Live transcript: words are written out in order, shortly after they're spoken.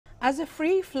As the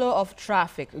free flow of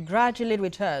traffic gradually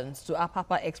returns to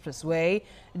Apapa Expressway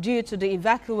due to the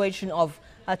evacuation of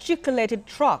articulated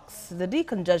trucks, the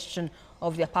decongestion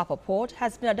of the Apapa port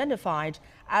has been identified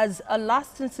as a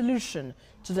lasting solution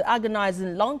to the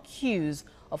agonizing long queues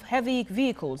of heavy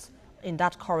vehicles in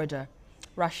that corridor.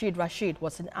 Rashid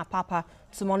was in Apapa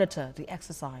to monitor the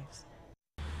exercise.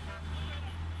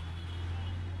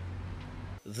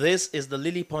 This is the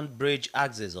Lily Pond Bridge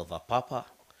axis of Apapa.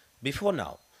 Before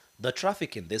now, the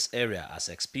traffic in this area, as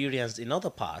experienced in other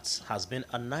parts, has been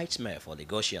a nightmare for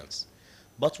Lagosians.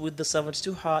 But with the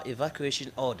 72-hour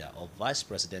evacuation order of Vice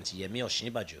President Yemi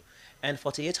Osinbajo and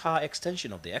 48-hour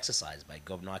extension of the exercise by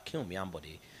Governor Akinwumi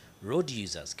Ambode, road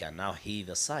users can now heave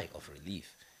a sigh of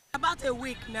relief. About a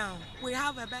week now, we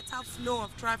have a better flow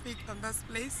of traffic on this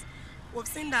place. We've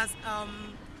seen that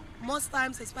most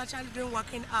times, especially during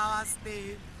working hours,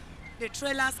 the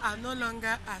trailers are no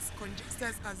longer as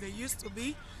congested as they used to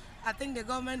be. I think the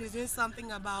government is doing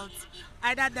something about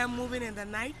either them moving in the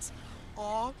night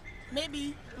or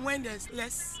maybe when there's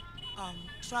less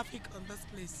traffic on this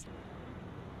place.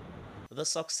 The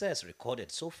success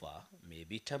recorded so far may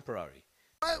be temporary.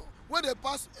 When they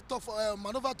pass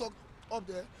maneuver talk up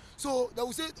there, so they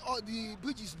will say the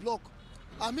bridge is blocked.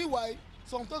 And meanwhile,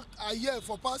 some talk are here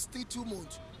for past 2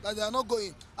 months that they are not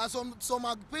going. And some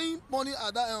are paying money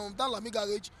at that Lami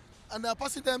garage and they are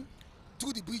passing them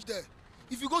through the bridge there.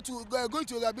 If you go to going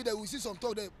to Rabi, there, we see some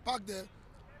talk there parked there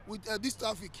with this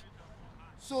traffic.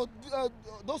 So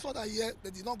those ones are here,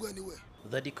 they did not go anywhere.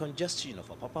 The decongestion of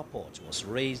Apapa port was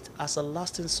raised as a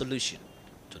lasting solution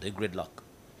to the gridlock.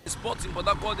 It's ports in Port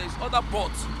Harcourt, there is other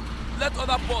ports. Let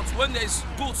other ports, when there is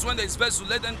goods, when there is vessel,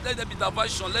 let them be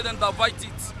diversion, let them divert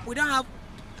it. We don't have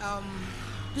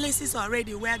places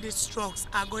already where these trucks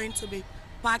are going to be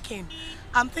parking.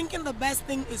 I'm thinking the best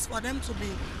thing is for them to be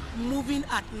moving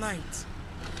at night.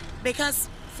 Because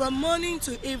from morning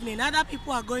to evening, either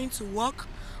people are going to work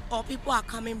or people are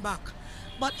coming back.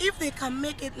 But if they can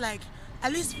make it like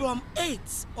at least from 8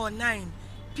 or 9,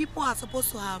 people are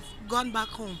supposed to have gone back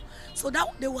home. So that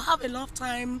they will have enough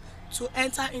time to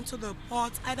enter into the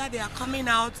port. Either they are coming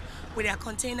out with their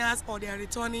containers or they are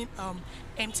returning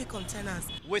empty containers.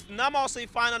 With normalcy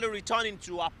finally returning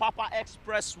to Apapa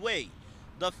Expressway,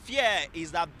 the fear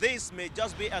is that this may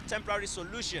just be a temporary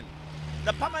solution.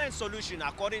 The permanent solution,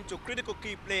 according to critical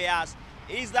key players,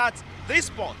 is that this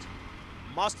port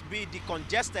must be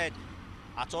decongested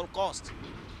at all costs.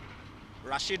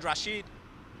 Rashid,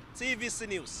 TVC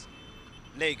News,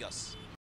 Lagos.